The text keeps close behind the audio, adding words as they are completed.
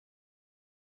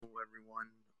Everyone.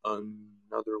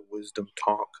 Another wisdom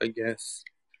talk, I guess.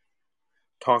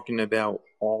 Talking about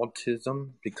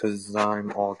autism because I'm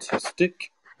autistic,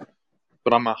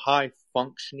 but I'm a high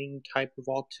functioning type of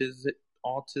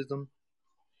autism.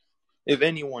 If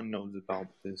anyone knows about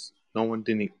this, no one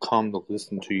didn't come to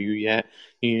listen to you yet.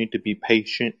 You need to be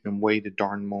patient and wait a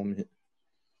darn moment.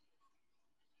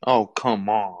 Oh, come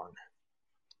on.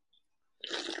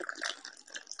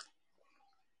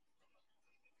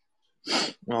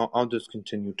 Well, I'll just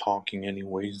continue talking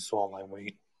anyways while I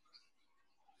wait.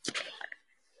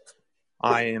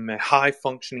 I am a high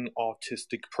functioning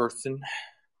autistic person.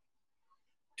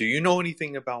 Do you know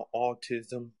anything about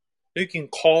autism? You can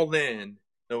call in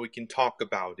and we can talk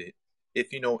about it.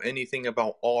 If you know anything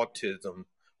about autism,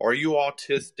 are you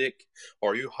autistic?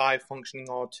 Are you high functioning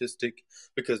autistic?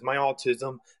 Because my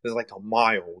autism is like a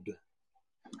mild.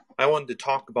 I wanted to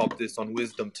talk about this on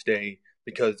Wisdom today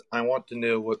because I want to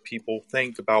know what people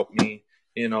think about me,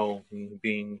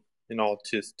 being an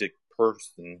autistic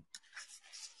person.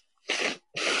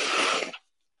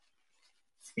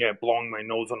 Yeah, blowing my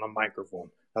nose on a microphone.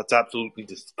 That's absolutely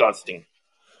disgusting.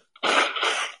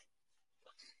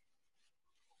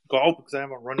 Go because I have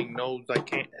a runny nose. I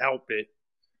can't help it.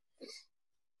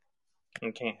 I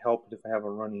can't help it if I have a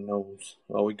runny nose.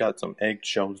 Well, we got some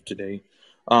eggshells today.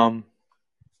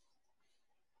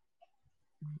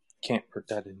 Can't put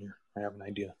that in here. I have an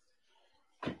idea.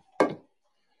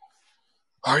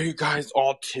 Are you guys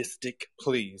autistic?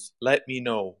 Please let me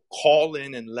know. Call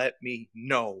in and let me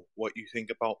know what you think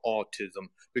about autism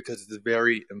because it's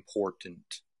very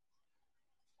important.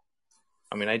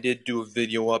 I did do a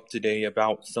video up today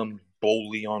about some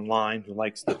bully online who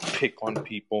likes to pick on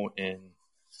people and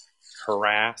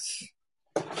harass.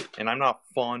 And I'm not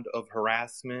fond of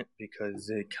harassment because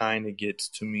it kind of gets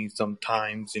to me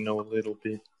sometimes, a little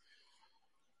bit.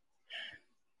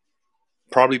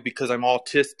 Probably because I'm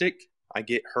autistic, I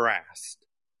get harassed.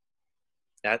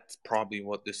 That's probably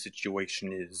what the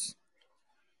situation is.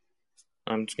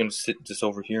 I'm just going to sit this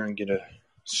over here and get a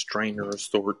strainer of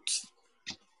sorts.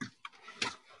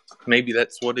 Maybe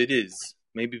that's what it is.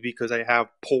 Maybe because I have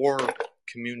poor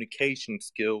communication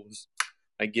skills,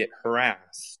 I get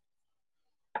harassed.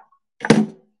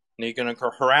 They're going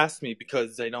to harass me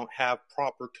because I don't have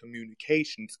proper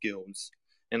communication skills.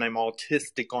 And I'm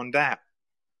autistic on that.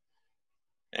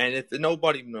 And if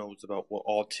nobody knows about what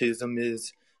autism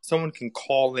is, someone can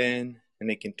call in and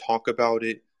they can talk about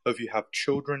it. If you have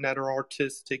children that are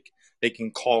autistic, they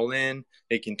can call in,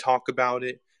 they can talk about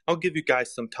it. I'll give you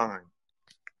guys some time.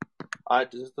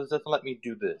 Just let me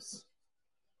do this.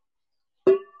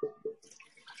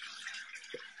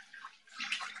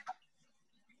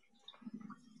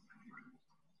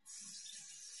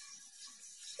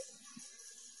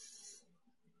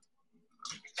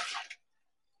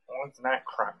 When's that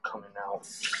crap coming out?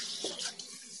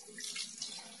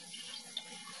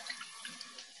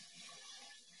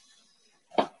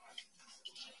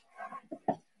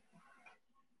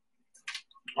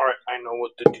 Alright, I know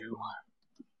what to do.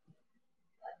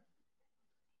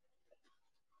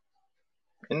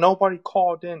 And nobody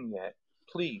called in yet.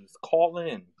 Please, call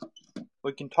in.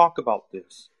 We can talk about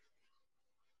this.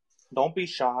 Don't be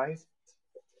shy.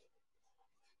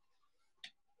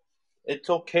 It's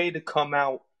okay to come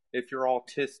out if you're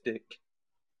autistic.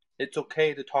 It's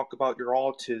okay to talk about your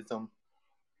autism.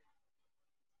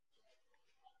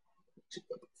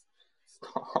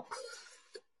 Stop.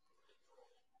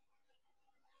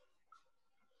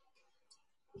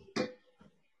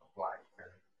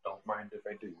 Don't mind if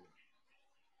I do.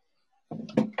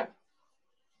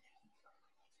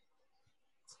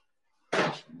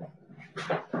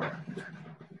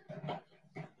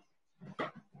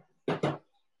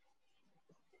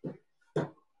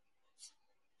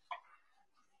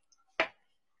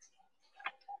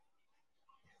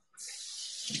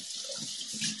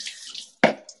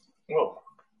 Whoa.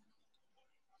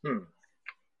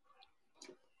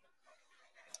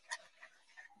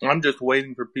 I'm just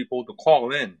waiting for people to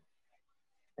call in.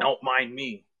 Don't mind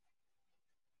me.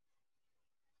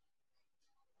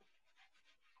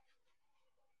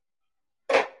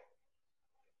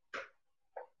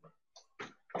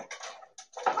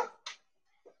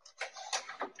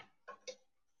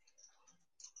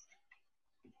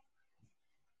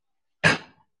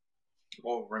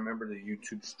 Oh, remember the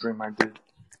YouTube stream I did?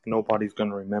 Nobody's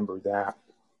gonna remember that.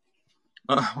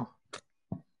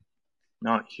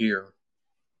 Not here.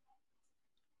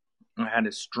 I had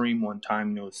a stream one time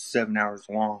and it was 7 hours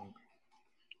long.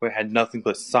 Where I had nothing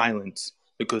but silence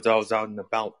because I was out and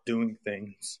about doing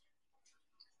things.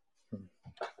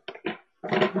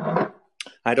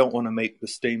 I don't want to make the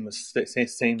same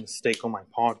mistake on my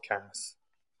podcast.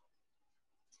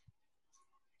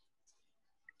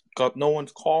 'Cause no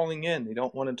one's calling in. They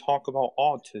don't want to talk about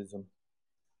autism.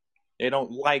 They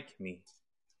don't like me.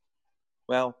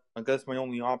 Well, I guess my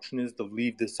only option is to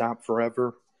leave this app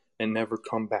forever and never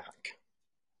come back.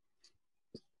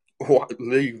 What?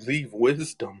 Leave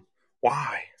wisdom?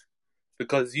 Why?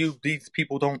 Because these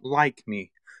people don't like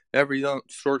me. Every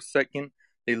short second,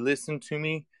 they listen to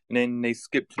me, and then they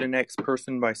skip to the next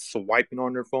person by swiping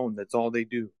on their phone. That's all they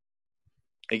do.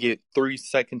 They get 3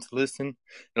 seconds to listen.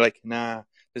 They're like, nah,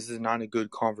 this is not a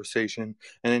good conversation.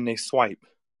 And then they swipe.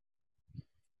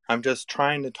 I'm just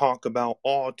trying to talk about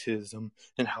autism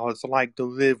and how it's like to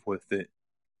live with it.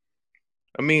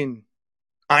 I mean,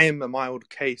 I am a mild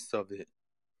case of it.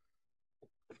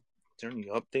 Is there any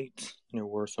updates? There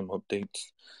were some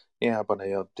updates. Yeah, but I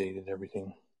updated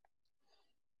everything.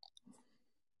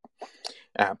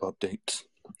 App updates.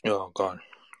 Oh, God.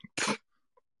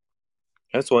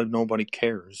 That's why nobody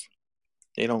cares.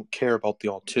 They don't care about the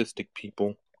autistic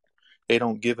people. They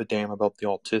don't give a damn about the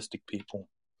autistic people.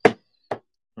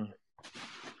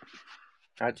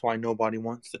 That's why nobody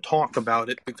wants to talk about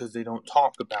it, because they don't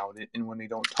talk about it. And when they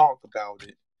don't talk about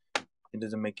it, it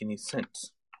doesn't make any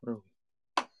sense. Really.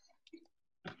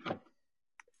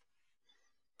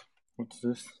 What's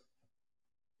this?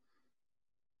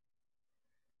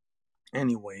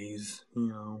 Anyways, I'm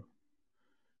going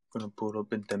to put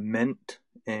up into Mint,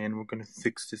 and we're going to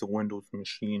fix this Windows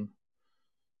machine.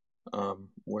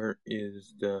 Where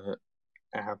is the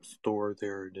App Store?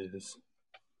 There it is.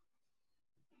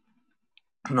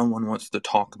 No one wants to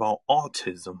talk about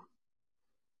autism.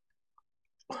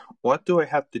 What do I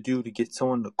have to do to get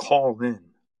someone to call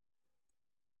in?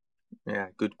 Yeah,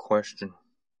 good question.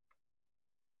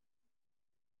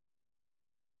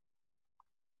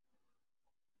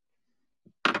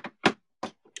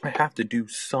 I have to do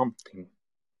something.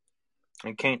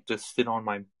 I can't just sit on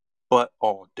my butt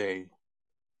all day.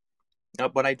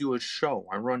 But I do a show.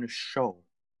 I run a show.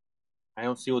 I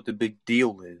don't see what the big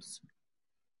deal is.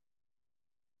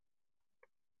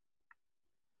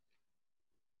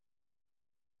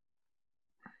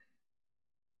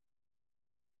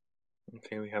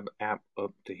 Okay, we have app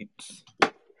updates.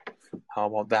 How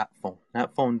about that phone?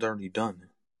 That phone's already done.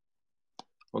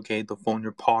 Okay, the phone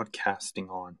you're podcasting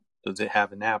on. Does it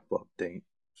have an app update?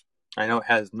 I know it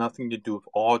has nothing to do with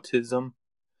autism,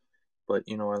 but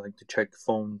I like to check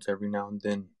phones every now and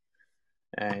then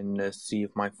and see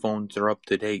if my phones are up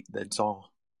to date. That's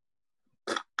all.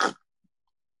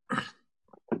 I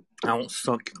don't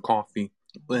suck your coffee.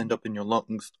 It'll end up in your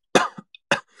lungs.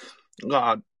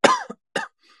 God.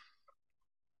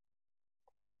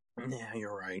 Yeah,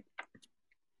 you're right.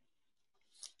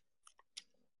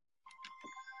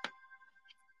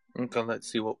 Okay,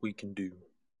 let's see what we can do.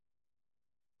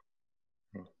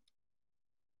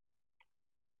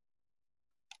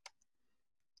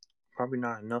 Probably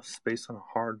not enough space on a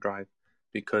hard drive,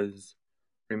 because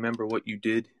remember what you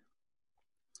did?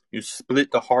 You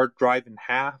split the hard drive in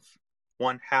half.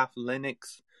 One half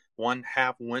Linux, one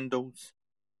half Windows.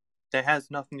 That has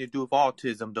nothing to do with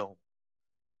autism, though.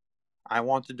 I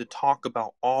wanted to talk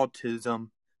about autism,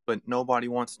 but nobody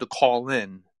wants to call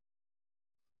in.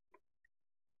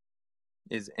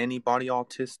 Is anybody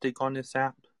autistic on this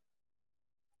app?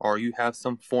 Or you have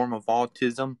some form of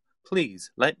autism?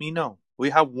 Please, let me know.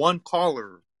 We have one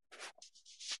caller.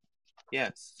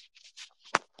 Yes.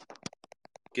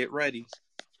 Get ready.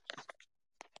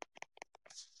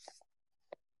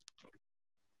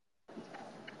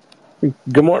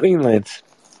 Good morning, Lance.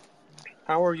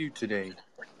 How are you today?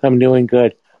 I'm doing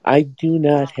good. I do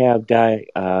not have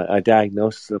a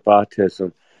diagnosis of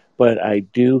autism, but I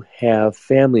do have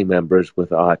family members with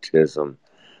autism.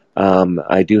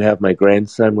 I do have my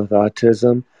grandson with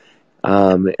autism,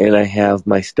 and I have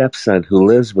my stepson who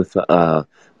lives with my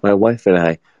wife and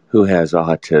I who has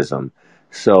autism.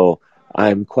 So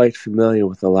I'm quite familiar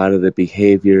with a lot of the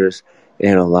behaviors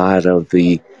and a lot of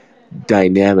the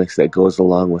dynamics that goes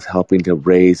along with helping to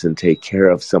raise and take care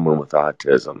of someone with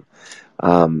autism.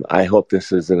 I hope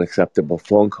this is an acceptable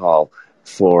phone call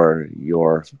for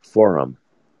your forum.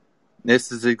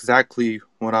 This is exactly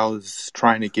what I was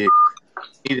trying to get.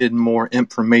 Needed more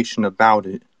information about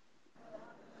it.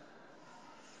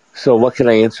 So what can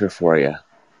I answer for you?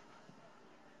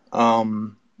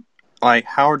 Like,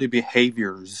 how are the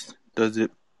behaviors? Does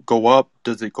it go up?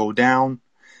 Does it go down?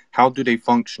 How do they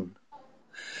function?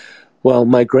 Well,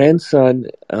 my grandson,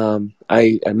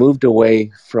 I moved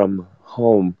away from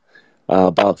home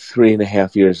about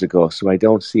 3.5 years ago, so I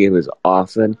don't see him as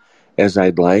often as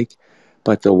I'd like.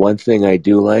 But the one thing I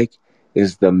do like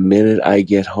is the minute I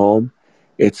get home,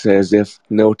 it's as if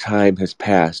no time has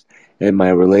passed. and my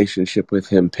relationship with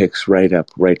him picks right up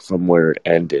right from where it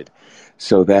ended.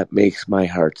 So that makes my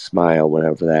heart smile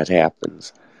whenever that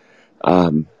happens.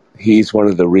 He's one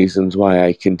of the reasons why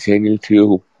I continue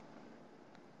to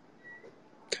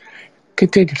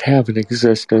have an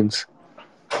existence,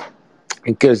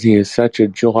 because he is such a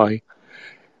joy.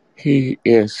 He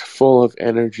is full of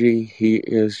energy. He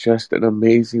is just an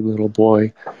amazing little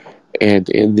boy. And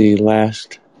in the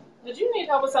last, Did you need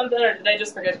help with something, or did they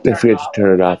just forget they to turn it forget to off?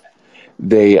 turn it off.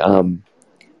 They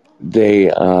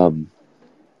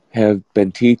have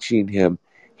been teaching him.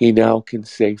 He now can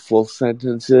say full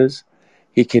sentences.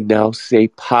 He can now say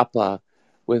 "Papa"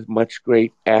 with much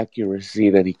great accuracy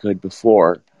than he could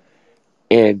before,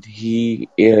 and he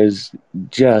is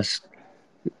just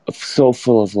so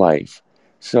full of life.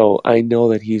 So I know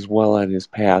that he's well on his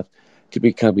path to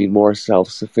becoming more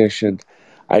self-sufficient.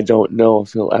 I don't know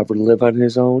if he'll ever live on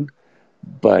his own,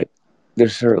 but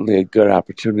there's certainly a good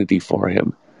opportunity for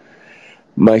him.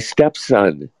 My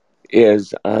stepson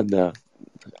is on the,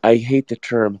 I hate the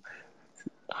term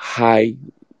high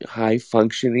high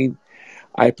functioning.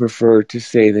 I prefer to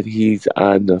say that he's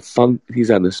on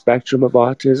the spectrum of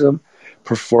autism,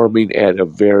 performing at a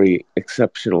very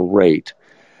exceptional rate,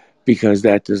 because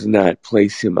that does not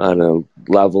place him on a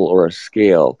level or a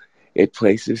scale. It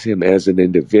places him as an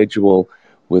individual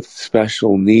with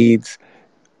special needs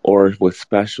or with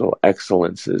special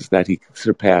excellences that he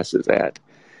surpasses at.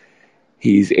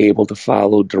 He's able to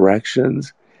follow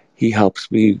directions. He helps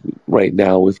me right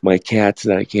now with my cats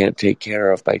that I can't take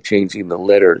care of by changing the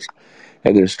litters,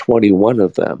 and there's 21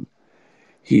 of them.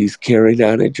 He's carried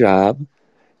on a job.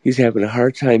 He's having a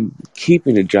hard time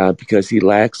keeping a job because he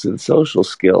lacks in social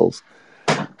skills.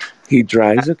 He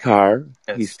drives a car.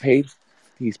 He's Yes, paid.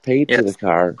 He's paid for the yes.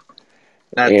 car,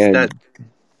 That's and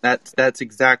that. That's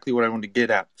exactly what I want to get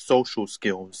at. Social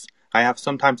skills.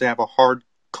 Sometimes I have a hard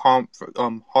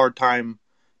time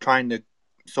trying to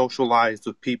socialize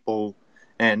with people,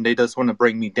 and they just want to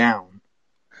bring me down.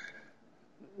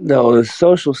 no, the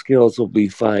social skills will be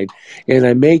fine. And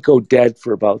I may go dead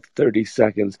for about 30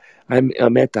 seconds.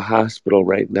 I'm at the hospital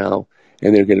right now,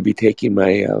 and they're going to be taking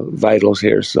my vitals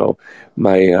here. So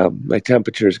my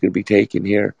temperature is going to be taken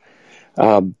here.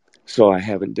 So I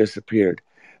haven't disappeared.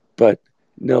 But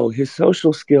no, his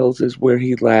social skills is where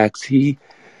he lacks. He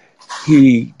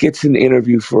gets an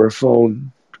interview for a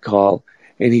phone call,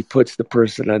 and he puts the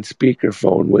person on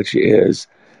speakerphone, which is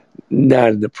not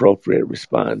an appropriate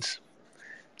response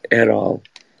at all.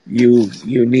 You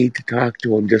need to talk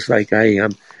to him just like I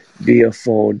am via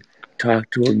phone. Talk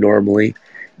to him normally.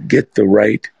 Get the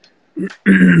right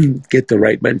get the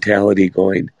right mentality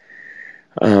going.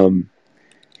 Um,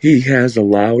 he has a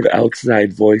loud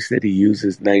outside voice that he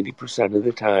uses 90% of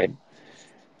the time,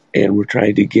 and we're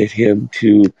trying to get him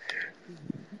to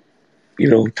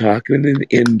talk in an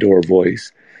indoor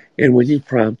voice. And when you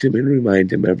prompt him and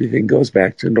remind him, everything goes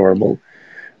back to normal.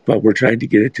 But we're trying to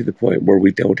get it to the point where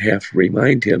we don't have to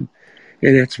remind him,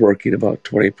 and that's working about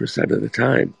 20% of the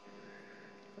time.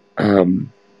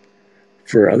 Um,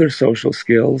 for other social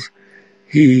skills,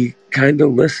 he kind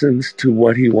of listens to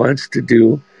what he wants to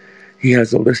do. He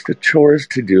has a list of chores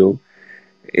to do,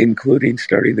 including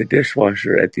starting the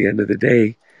dishwasher at the end of the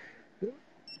day,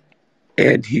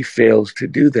 and he fails to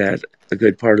do that a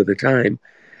good part of the time.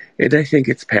 And I think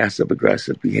it's passive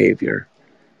aggressive behavior.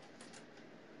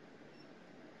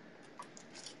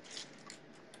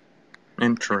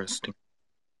 Interesting.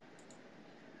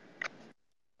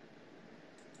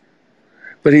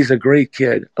 But he's a great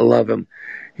kid. I love him.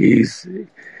 He's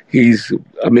he's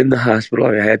I'm in the hospital.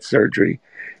 I had surgery.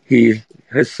 His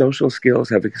social skills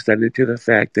have extended to the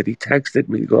fact that he texted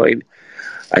me going,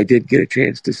 "I did get a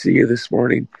chance to see you this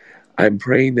morning. I'm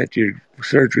praying that your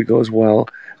surgery goes well.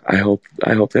 I hope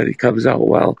that it comes out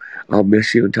well. I'll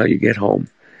miss you until you get home."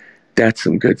 That's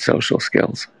some good social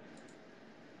skills.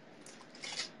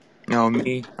 Now,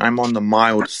 me, I'm on the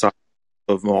mild side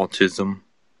of autism.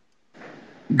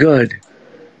 Good.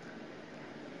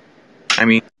 I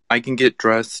mean, I can get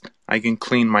dressed, I can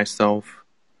clean myself,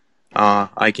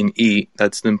 I can eat.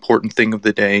 That's the important thing of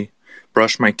the day.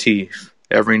 Brush my teeth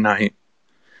every night.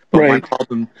 But Right.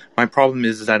 my problem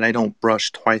is that I don't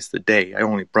brush twice a day. I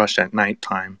only brush at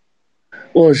nighttime.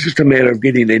 Well, it's just a matter of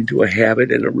getting into a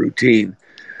habit and a routine.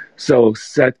 So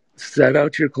set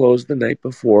out your clothes the night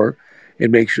before,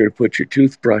 and make sure to put your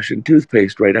toothbrush and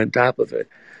toothpaste right on top of it.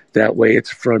 That way it's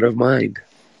front of mind.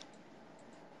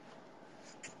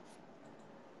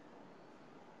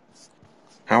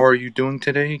 How are you doing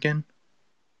today again?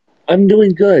 I'm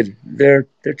doing good. They're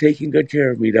taking good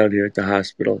care of me down here at the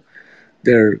hospital.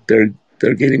 They're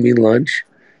getting me lunch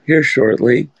here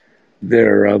shortly.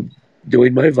 They're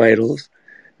doing my vitals.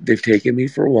 They've taken me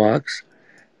for walks,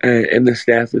 and the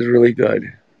staff is really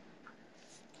good.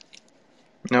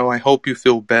 No, I hope you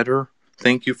feel better.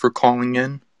 Thank you for calling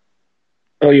in.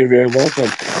 Oh, you're very welcome.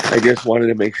 I just wanted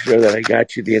to make sure that I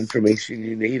got you the information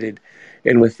you needed.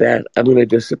 And with that, I'm going to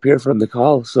disappear from the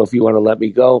call. So if you want to let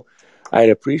me go, I'd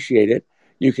appreciate it.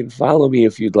 You can follow me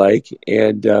if you'd like,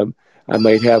 and I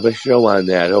might have a show on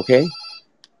that, okay?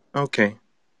 Okay.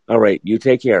 All right, you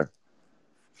take care.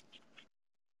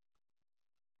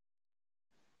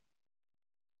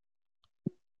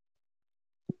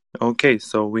 Okay,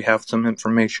 so we have some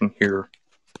information here.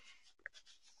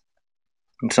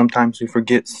 And sometimes we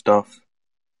forget stuff.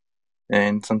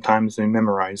 And sometimes we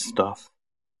memorize stuff.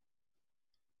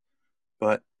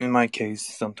 But in my case,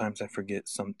 sometimes I forget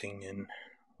something and,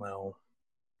 well,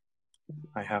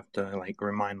 I have to,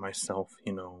 remind myself,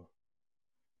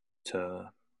 to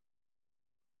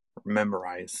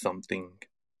memorize something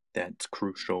that's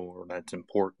crucial or that's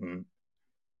important.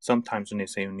 Sometimes when they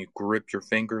say when you grip your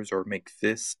fingers or make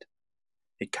fist,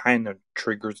 it kind of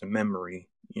triggers a memory.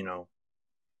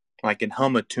 I can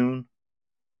hum a tune,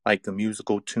 like a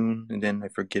musical tune, and then I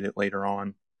forget it later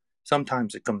on.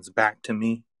 Sometimes it comes back to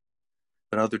me,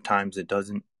 but other times it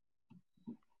doesn't.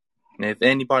 And if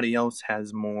anybody else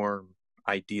has more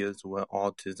ideas what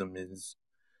autism is,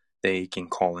 they can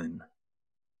call in.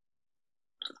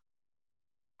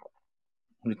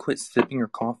 When you quit sipping your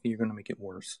coffee, you're going to make it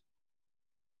worse.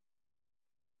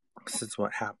 This is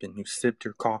what happened. You sipped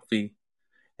your coffee,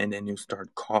 and then you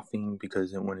start coughing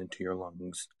because it went into your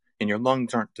lungs. And your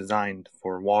lungs aren't designed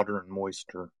for water and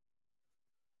moisture.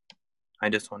 I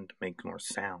just wanted to make more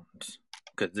sounds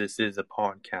because this is a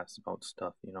podcast about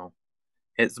stuff,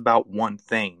 It's about one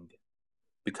thing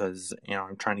because,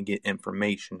 I'm trying to get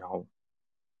information out.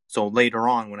 So later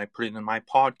on, when I put it in my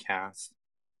podcast,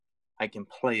 I can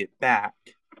play it back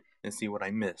and see what I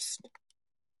missed.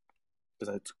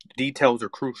 Because details are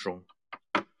crucial.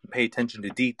 Pay attention to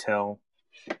detail.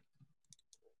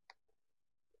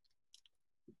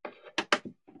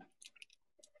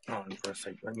 Hold on for a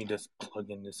sec. Let me just plug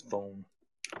in this phone.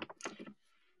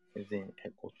 And then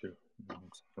echo through. I'm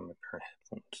a pair of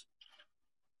headphones.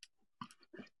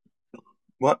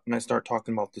 What? And I start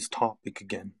talking about this topic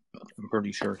again. I'm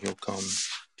pretty sure he'll come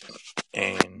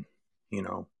and,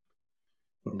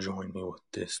 join me with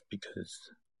this because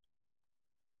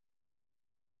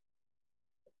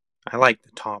I like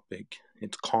the topic.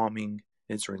 It's calming.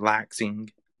 It's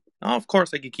relaxing. Now, of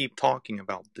course, I could keep talking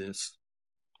about this.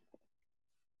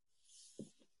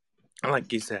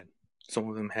 Like you said, some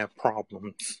of them have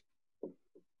problems.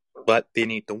 But they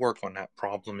need to work on that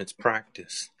problem. It's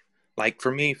practice. Like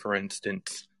for me, for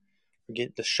instance,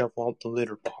 forget to shovel out the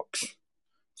litter box.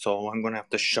 So I'm going to have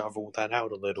to shovel that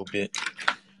out a little bit.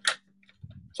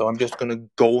 So I'm just going to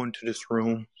go into this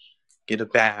room, get a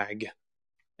bag,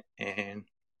 and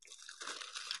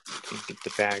get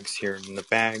the bags here. And the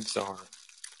bags are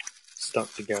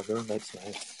stuck together. That's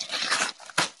nice.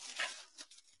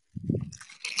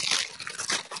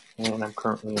 And I'm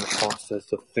currently in the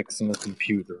process of fixing a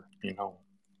computer,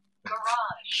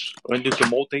 Garage. Want to do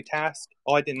some multitask?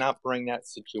 Oh, I did not bring that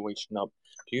situation up.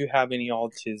 Do you have any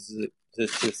autistic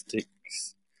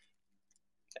statistics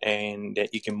and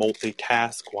that you can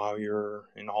multitask while you're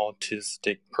an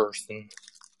autistic person?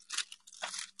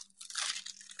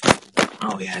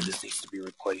 Oh yeah, this needs to be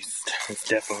replaced. This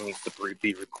definitely needs to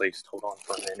be replaced. Hold on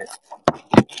for a minute.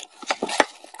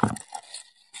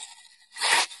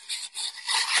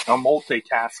 I'm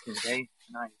multitasking, eh?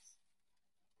 Nice.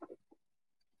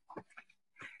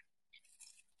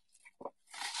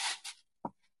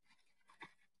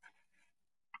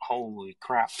 Holy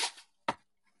crap.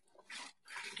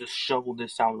 Just shovel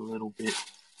this out a little bit.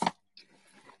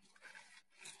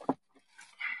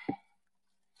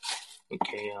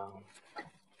 Okay,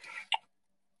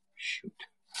 shoot.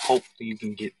 Hopefully you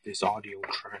can get this audio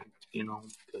tracked,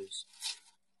 because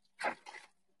I'm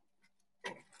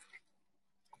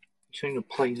trying to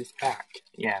play this back.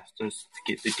 Yeah, just to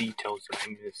get the details that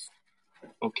I missed.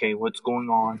 Okay, what's going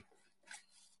on?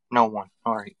 No one.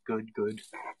 Alright, good. What's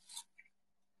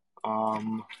going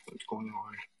on? What's going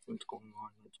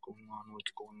on? What's going on?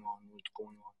 What's going on? What's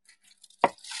going on?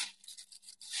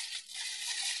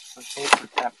 Okay,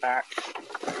 put that back.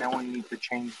 Now we need to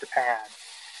change the pad.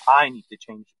 I need to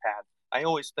change the pad. I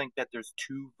always think that there's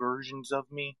two versions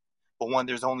of me, but when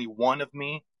there's only one of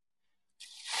me,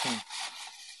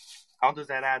 how does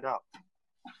that add up?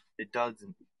 It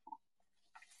doesn't.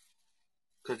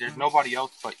 Because there's nobody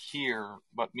else but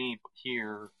me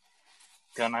here.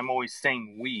 Then I'm always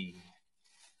saying we.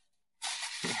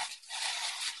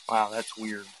 Wow, that's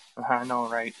weird. I know,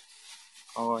 right?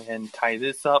 I'll go ahead and tie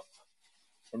this up,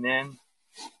 and then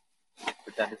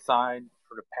put that aside.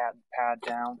 Put a pad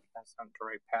down. That's not the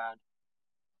right pad.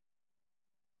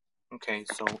 Okay,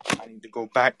 so I need to go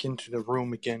back into the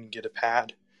room again and get a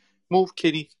pad. Move,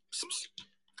 kitty.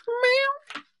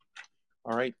 Meow.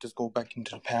 Alright, just go back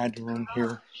into the pad room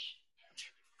here.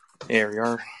 There we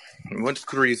are. And what's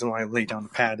the reason why I lay down the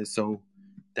pad is so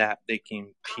that they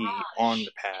can pee on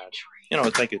the pad. You know,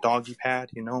 it's like a doggy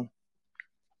pad, you know?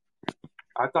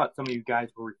 I thought some of you guys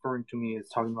were referring to me as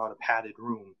talking about a padded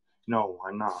room. No,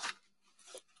 I'm not.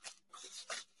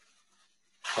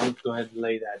 Let's go ahead and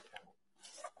lay that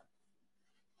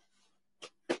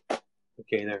down.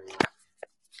 Okay, there we go.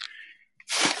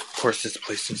 Of course, this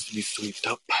place needs to be swept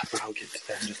up, but I'll get to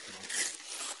that in just a moment.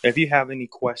 If you have any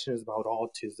questions about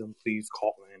autism, please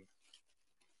call in.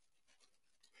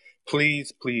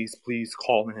 Please, please, please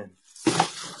call in.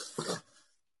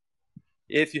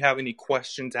 If you have any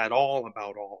questions at all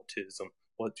about autism,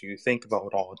 what do you think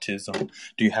about autism?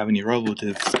 Do you have any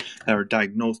relatives that are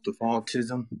diagnosed with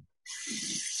autism?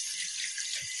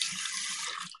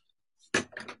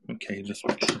 Okay, just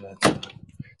make sure that's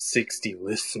 60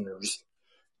 listeners.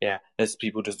 Yeah, that's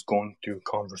people just going through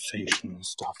conversation and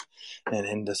stuff, and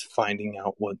then just finding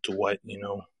out what to what, you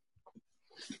know.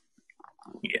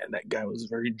 Yeah, that guy was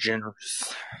very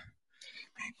generous.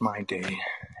 Make my day.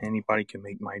 Anybody can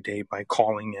make my day by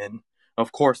calling in.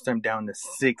 Of course, I'm down to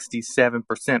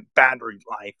 67% battery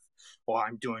life while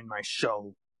I'm doing my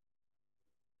show.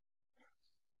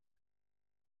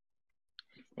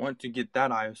 Once you get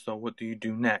that ISO, what do you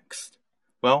do next?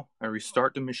 Well, I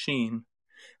restart the machine.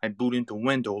 I boot into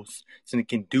Windows so it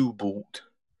can do boot.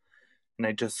 And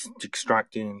I just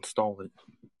extract it and install it.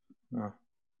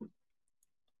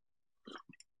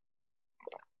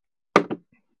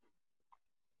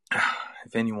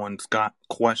 If anyone's got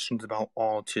questions about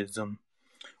autism,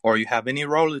 or you have any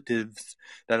relatives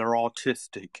that are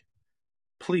autistic,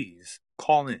 please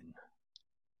call in.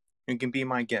 You can be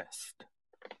my guest.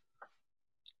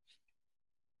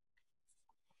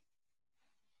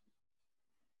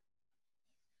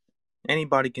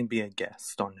 Anybody can be a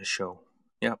guest on the show.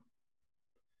 Yep.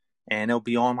 And it'll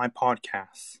be on my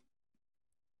podcast.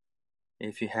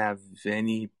 If you have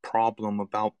any problem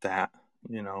about that,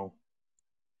 you know,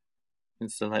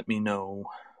 just to let me know.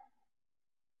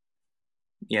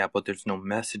 Yeah, but there's no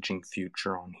messaging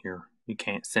feature on here. You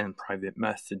can't send private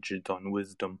messages on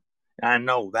Wisdom. I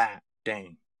know that.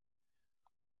 Dang.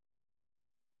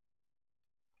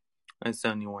 If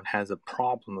anyone has a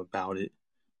problem about it,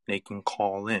 they can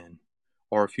call in.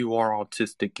 Or if you are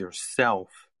autistic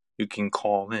yourself, you can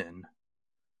call in.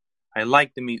 I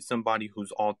like to meet somebody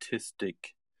who's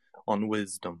autistic on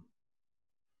Wisdom.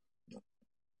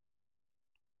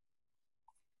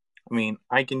 I mean,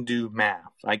 I can do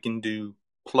math. I can do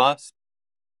 +1,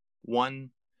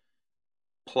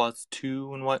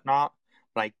 +2 and whatnot,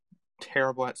 but I'm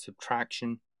terrible at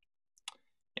subtraction,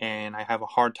 and I have a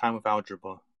hard time with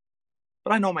algebra.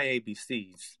 But I know my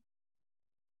ABCs.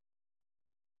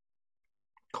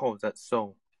 Oh, that's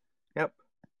so. Yep.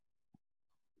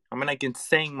 I mean, I can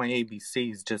sing my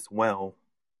ABCs just well.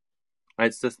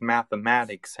 It's just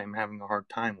mathematics I'm having a hard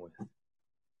time with.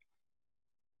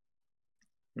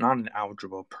 Not an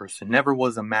algebra person. Never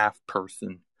was a math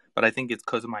person. But I think it's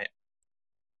because of my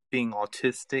being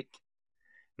autistic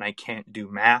and I can't do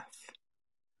math.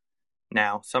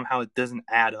 Now, somehow it doesn't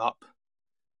add up.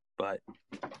 But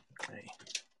hey,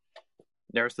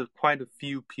 there's quite a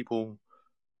few people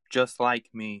just like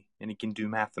me and he can do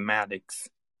mathematics.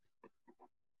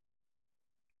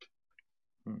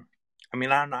 I mean,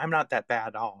 I'm not that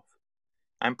bad off.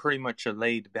 I'm pretty much a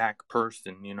laid-back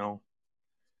person, you know.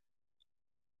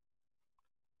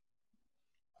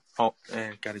 Oh,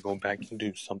 I gotta go back and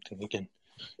do something again.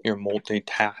 You're a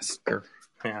multitasker.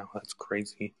 Yeah, that's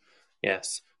crazy.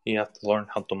 Yes, you have to learn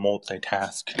how to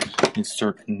multitask in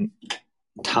certain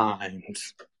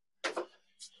times.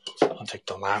 I'll take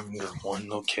the lavender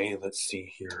one. Okay, let's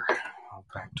see here. I'll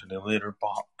back to the litter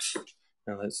box.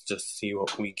 And let's just see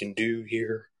what we can do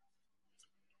here.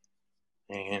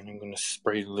 And I'm going to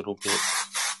spray a little bit.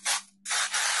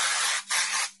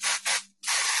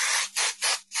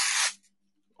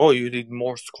 Oh, you did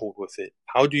Morse code with it.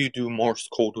 How do you do Morse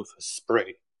code with a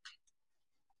spray?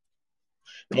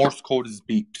 Morse code is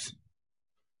beeps.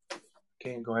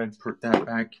 Okay, go ahead and put that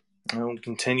back. I will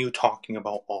continue talking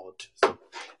about autism.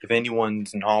 If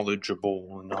anyone's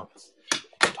knowledgeable enough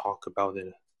to talk about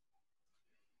it,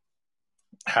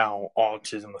 how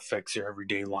autism affects your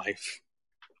everyday life.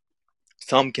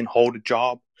 Some can hold a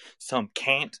job, some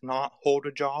can't not hold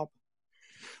a job.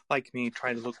 Like me,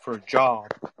 trying to look for a job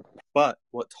But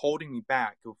what's holding me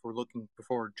back if we're looking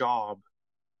for a job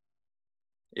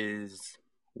is,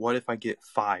 what if I get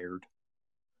fired?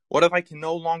 What if I can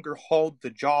no longer hold the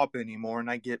job anymore and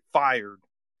I get fired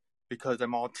because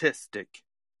I'm autistic?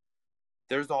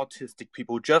 There's autistic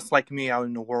people just like me out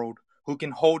in the world who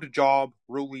can hold a job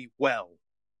really well.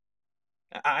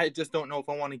 I just don't know if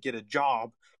I want to get a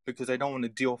job because I don't want to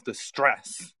deal with the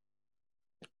stress.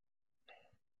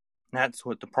 That's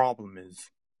what the problem is.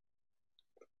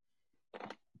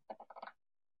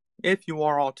 If you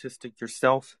are autistic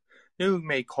yourself, you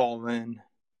may call in.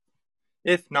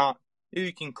 If not,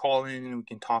 you can call in and we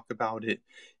can talk about it.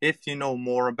 If you know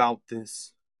more about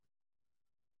this,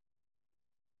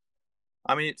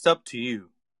 I mean, it's up to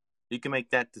you. You can make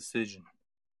that decision.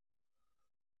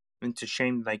 It's a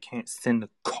shame that I can't send a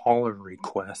caller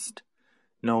request.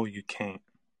 No, you can't.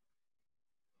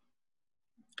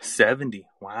 70.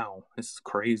 Wow, this is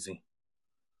crazy.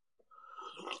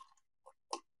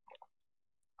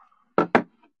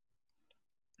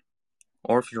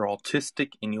 Or if you're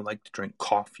autistic and you like to drink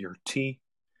coffee or tea,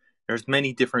 there's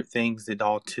many different things that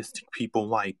autistic people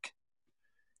like.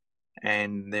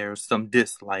 And there's some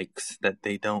dislikes that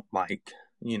they don't like,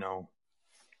 you know.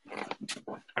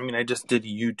 I mean, I just did a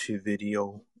YouTube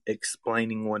video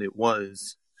explaining what it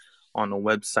was on a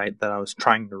website that I was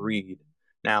trying to read.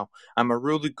 Now, I'm a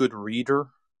really good reader.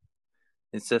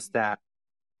 It's just that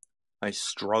I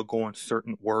struggle on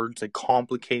certain words, like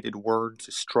complicated words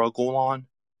I struggle on.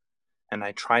 And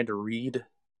I try to read,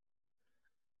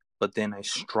 but then I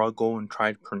struggle and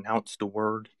try to pronounce the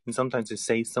word. And sometimes I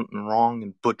say something wrong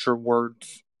and butcher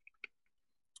words.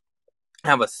 I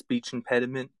have a speech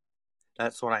impediment.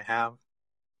 That's what I have.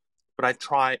 But I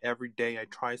try every day. I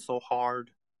try so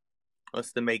hard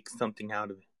just to make something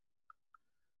out of it.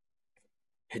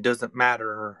 It doesn't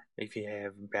matter if you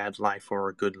have a bad life or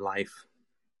a good life.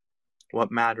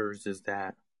 What matters is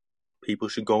that people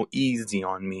should go easy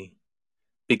on me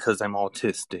because I'm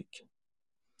autistic.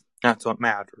 That's what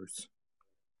matters.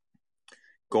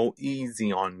 Go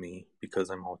easy on me because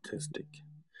I'm autistic.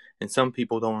 And some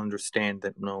people don't understand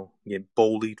that, no, get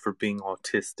bullied for being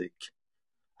autistic.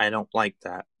 I don't like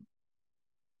that.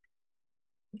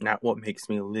 That's what makes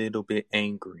me a little bit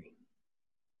angry.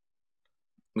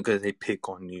 Because they pick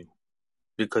on you.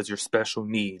 Because you're special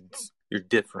needs. You're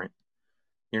different.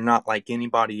 You're not like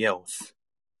anybody else.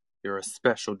 You're a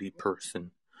specialty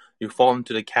person. You fall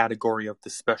into the category of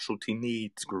the specialty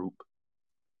needs group.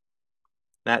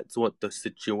 That's what the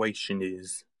situation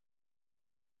is.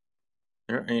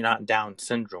 You're not Down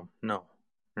syndrome. No,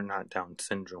 you're not Down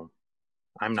syndrome.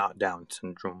 I'm not Down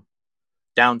syndrome.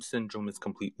 Down syndrome is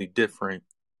completely different.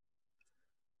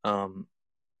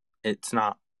 It's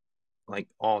not like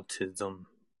autism.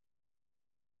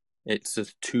 It's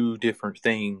just two different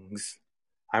things.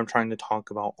 I'm trying to talk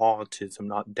about autism,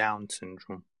 not Down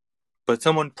syndrome. But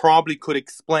someone probably could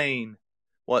explain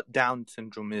what Down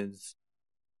syndrome is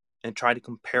and try to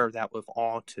compare that with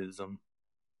autism.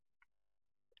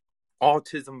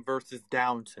 Autism versus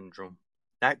Down syndrome.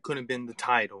 That could have been the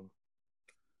title.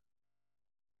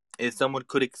 If someone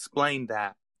could explain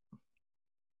that,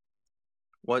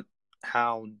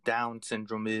 how Down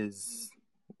syndrome is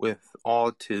with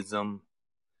autism,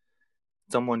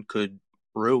 someone could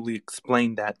really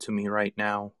explain that to me right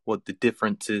now, what the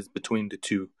difference is between the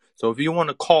two. So if you want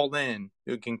to call in,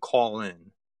 you can call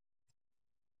in.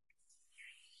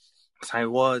 I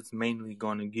was mainly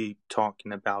going to keep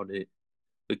talking about it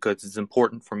because it's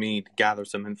important for me to gather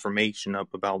some information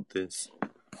up about this.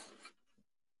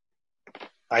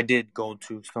 I did go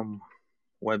to some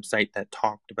website that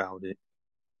talked about it.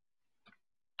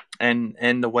 And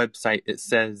in the website, it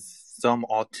says some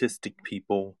autistic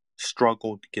people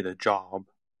struggle to get a job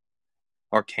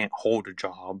or can't hold a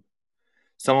job.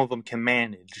 Some of them can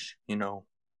manage,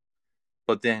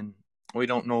 but then we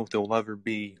don't know if they'll ever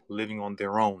be living on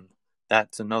their own.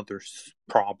 That's another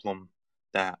problem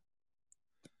that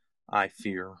I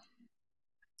fear.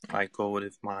 Like, what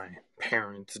if my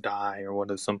parents die, or what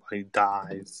if somebody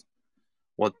dies?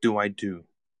 What do I do?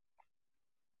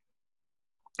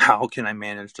 How can I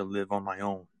manage to live on my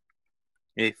own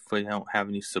if I don't have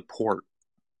any support?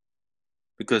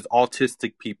 Because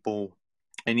autistic people,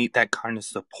 they need that kind of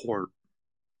support.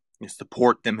 You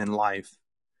support them in life,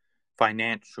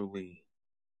 financially,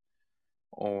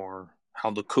 or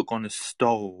how to cook on the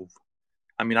stove.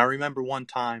 I mean, I remember one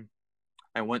time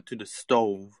I went to the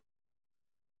stove,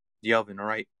 the oven,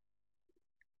 right?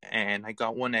 And I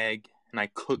got one egg and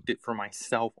I cooked it for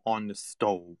myself on the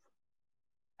stove.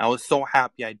 I was so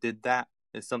happy I did that.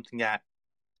 It's something that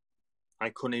I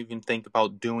couldn't even think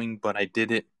about doing, but I did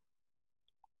it.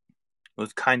 It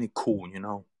was kind of cool,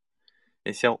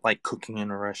 It felt like cooking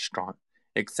in a restaurant,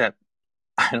 except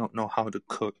I don't know how to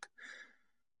cook.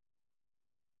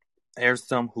 There's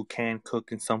some who can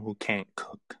cook and some who can't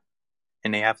cook,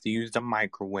 and they have to use the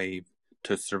microwave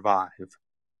to survive. It's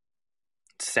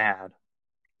sad,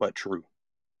 but true.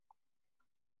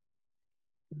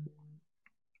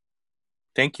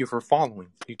 Thank you for following.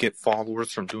 You get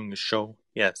followers from doing the show?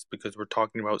 Yes, because we're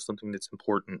talking about something that's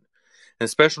important. And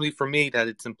especially for me, that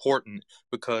it's important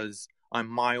because I'm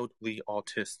mildly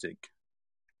autistic.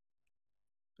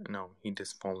 No, he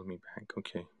just followed me back.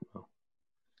 Okay, well,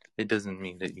 it doesn't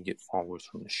mean that you get followers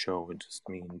from the show. It just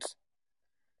means,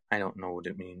 I don't know what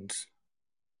it means.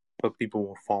 But people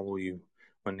will follow you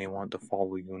when they want to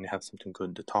follow you and have something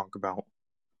good to talk about.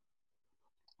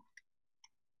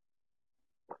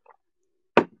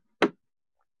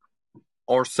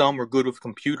 Or some are good with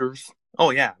computers. Oh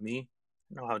yeah, me.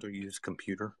 I know how to use a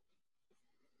computer.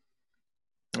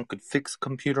 I could fix a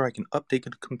computer. I can update a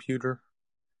computer.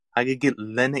 I could get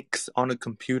Linux on a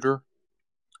computer.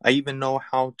 I even know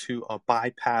how to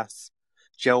bypass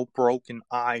jailbroken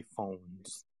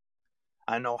iPhones.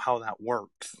 I know how that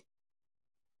works.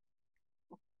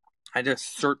 I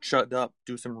just search it up,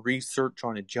 do some research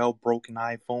on a jailbroken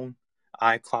iPhone,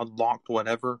 iCloud locked,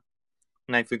 whatever,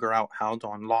 and I figure out how to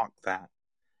unlock that.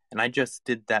 And I just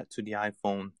did that to the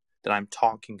iPhone that I'm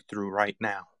talking through right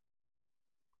now.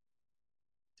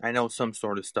 I know some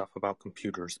sort of stuff about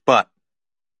computers, but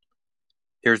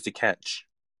here's the catch.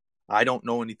 I don't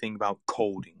know anything about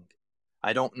coding.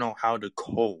 I don't know how to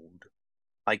code.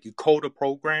 Like you code a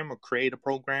program or create a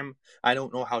program, I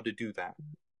don't know how to do that.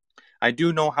 I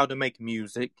do know how to make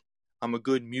music. I'm a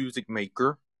good music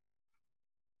maker.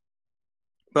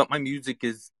 But my music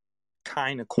is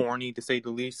kind of corny, to say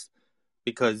the least,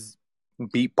 because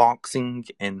beatboxing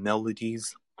and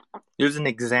melodies. Here's an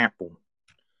example.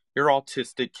 You're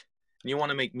autistic and you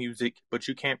want to make music, but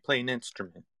you can't play an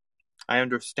instrument. I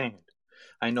understand.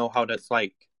 I know how that's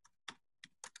like.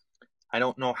 I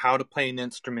don't know how to play an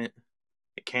instrument.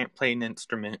 I can't play an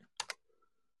instrument.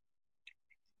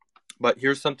 But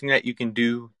here's something that you can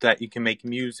do that you can make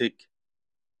music.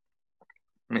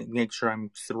 Make sure I'm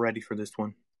ready for this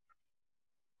one.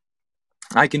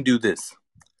 I can do this.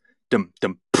 Dum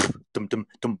dum dum dum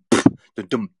dum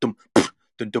dum dum dum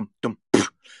dum dum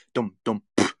dum dum dum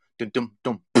dum dum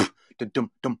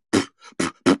dum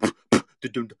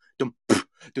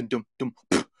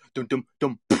dum dum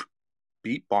dum.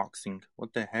 Beatboxing.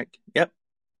 What the heck? Yep.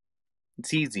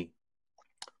 It's easy.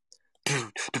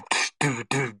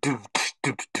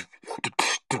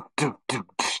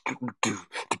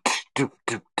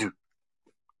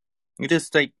 You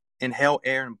just like inhale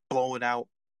air and blow it out,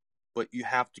 but you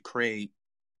have to create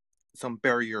some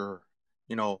barrier,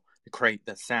 to create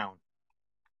that sound.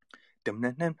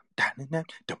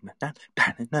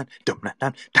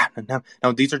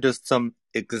 Now, these are just some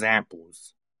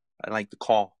examples I like to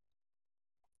call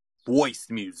voice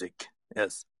music.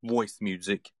 Yes, voice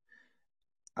music.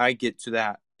 I get to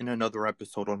that in another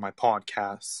episode on my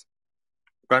podcast.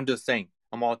 But I'm just saying,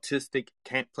 I'm autistic,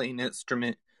 can't play an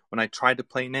instrument. When I try to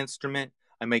play an instrument,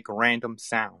 I make random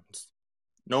sounds.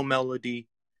 No melody.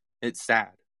 It's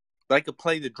sad. But I could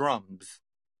play the drums.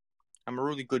 I'm a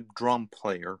really good drum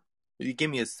player. If you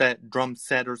give me a drum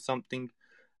set or something,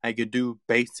 I could do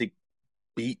basic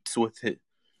beats with it.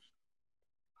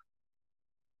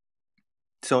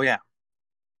 So yeah,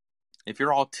 if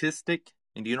you're autistic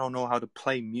and you don't know how to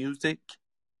play music,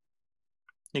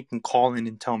 you can call in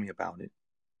and tell me about it.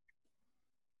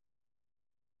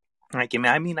 I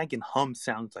can hum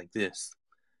sounds like this.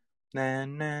 Na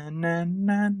na na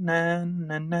na na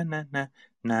na na na na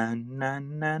na na na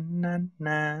na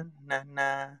na na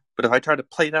na. But if I try to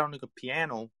play that on the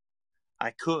piano,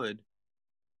 I could,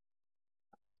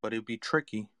 but it'd be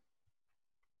tricky.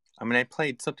 I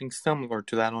played something similar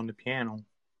to that on the piano.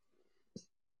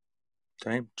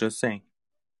 Okay, just saying.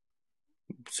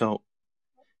 So,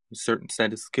 a certain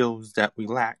set of skills that we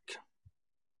lack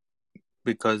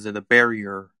because of the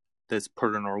barrier that's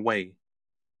put in our way,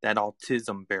 that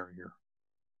autism barrier.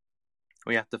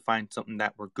 We have to find something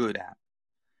that we're good at.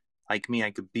 Like me, I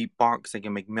could beatbox, I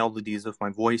can make melodies with my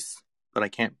voice, but I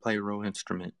can't play a real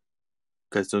instrument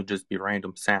because they'll just be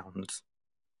random sounds.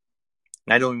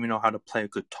 I don't even know how to play a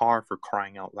guitar, for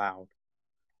crying out loud.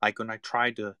 Like when I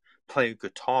try to play a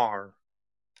guitar,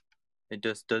 it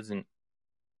just doesn't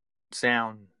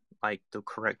sound like the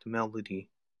correct melody.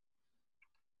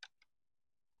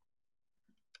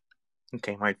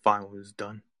 Okay, my file is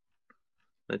done.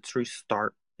 Let's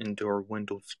restart into our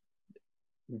Windows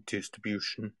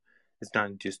distribution. It's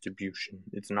not a distribution,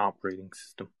 it's an operating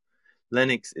system.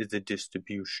 Linux is a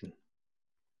distribution.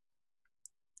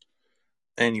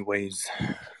 Anyways,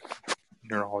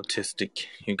 you're autistic.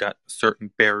 You got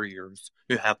certain barriers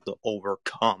you have to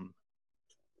overcome.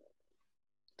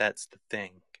 That's the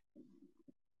thing.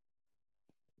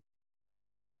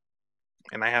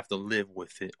 And I have to live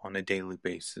with it on a daily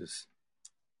basis.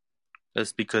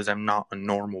 That's because I'm not a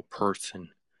normal person.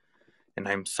 And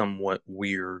I'm somewhat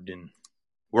weird. And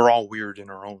we're all weird in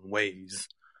our own ways.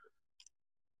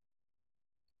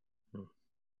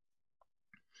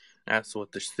 That's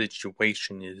what the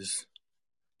situation is.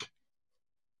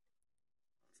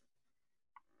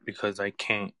 Because I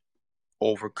can't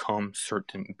overcome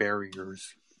certain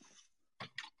barriers.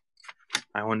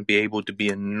 I want to be able to be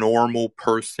a normal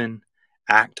person,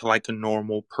 act like a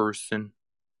normal person,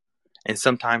 and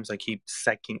sometimes I keep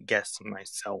second guessing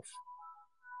myself.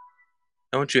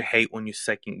 Don't you hate when you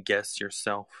second guess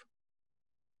yourself?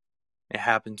 It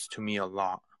happens to me a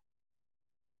lot.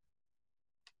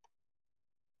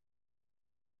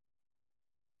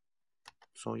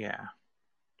 So yeah,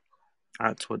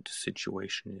 that's what the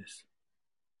situation is.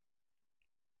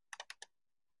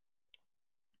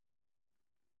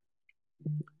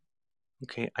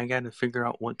 Okay, I gotta figure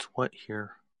out what's what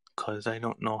here, because I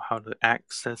don't know how to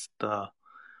access the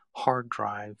hard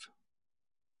drive.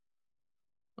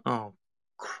 Oh,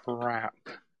 crap.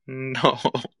 No.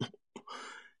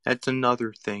 That's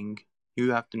another thing.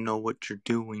 You have to know what you're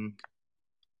doing.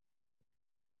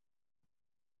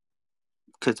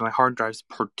 Because my hard drive's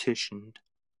partitioned.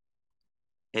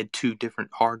 I had 2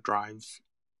 different hard drives.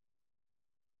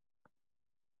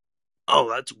 Oh,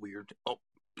 that's weird. Oh,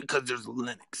 because there's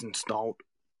Linux installed.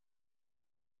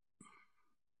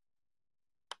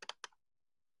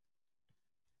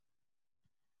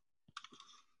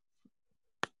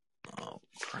 Oh,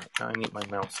 crap. Now I need my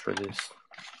mouse for this.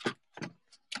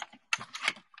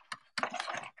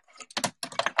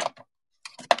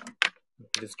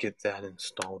 Just get that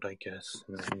installed, I guess.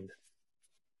 And then...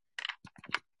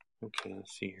 Okay,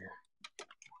 let's see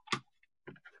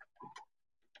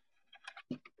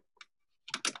here.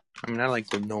 I mean, I like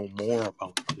to know more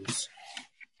about this.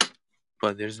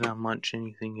 But there's not much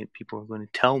anything that people are going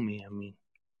to tell me. I mean,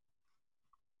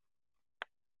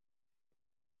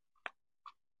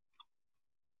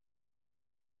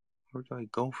 where do I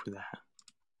go for that?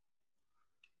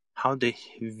 How to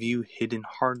view hidden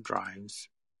hard drives.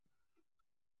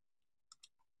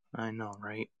 I know,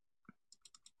 right?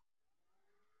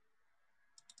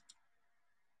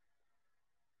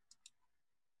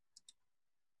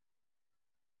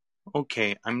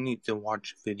 Okay, I need to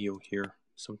watch a video here.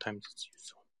 Sometimes it's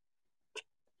useful.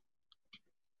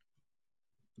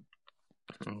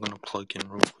 I'm gonna plug in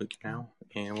real quick now,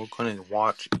 and we're gonna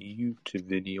watch a YouTube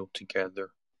video together.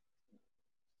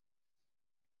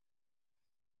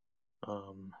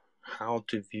 How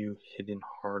to view hidden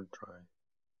hard drive.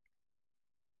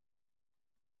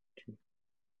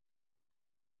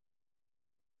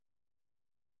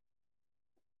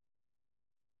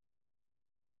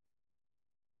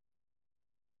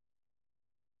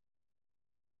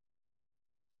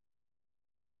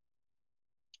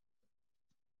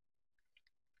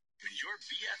 When your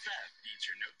BFF needs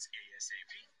your notes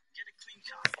ASAP, get a clean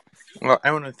copy. Well,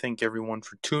 I want to thank everyone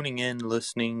for tuning in,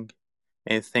 listening,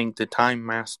 and thank the Time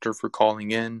Master for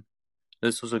calling in.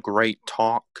 This was a great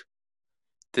talk.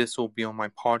 This will be on my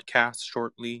podcast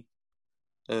shortly.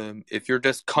 If you're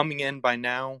just coming in by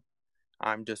now,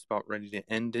 I'm just about ready to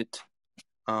end it.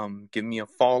 Give me a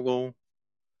follow.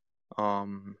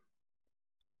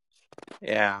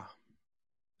 Yeah.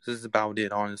 This is about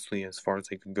it, honestly, as far as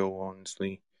I could go,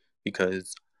 honestly.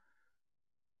 Because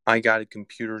I got a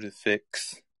computer to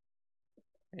fix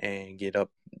and get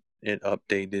it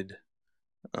updated.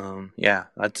 Yeah,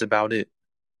 that's about it.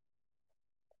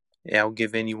 Yeah, I'll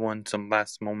give anyone some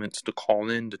last moments to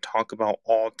call in to talk about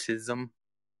autism.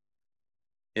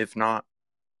 If not,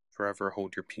 forever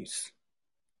hold your peace.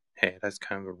 Hey, that's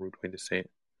kind of a rude way to say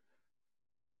it.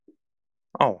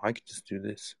 Oh, I could just do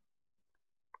this.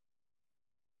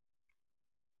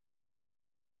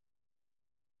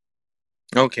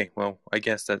 Okay, well, I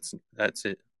guess that's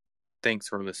it. Thanks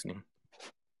for listening.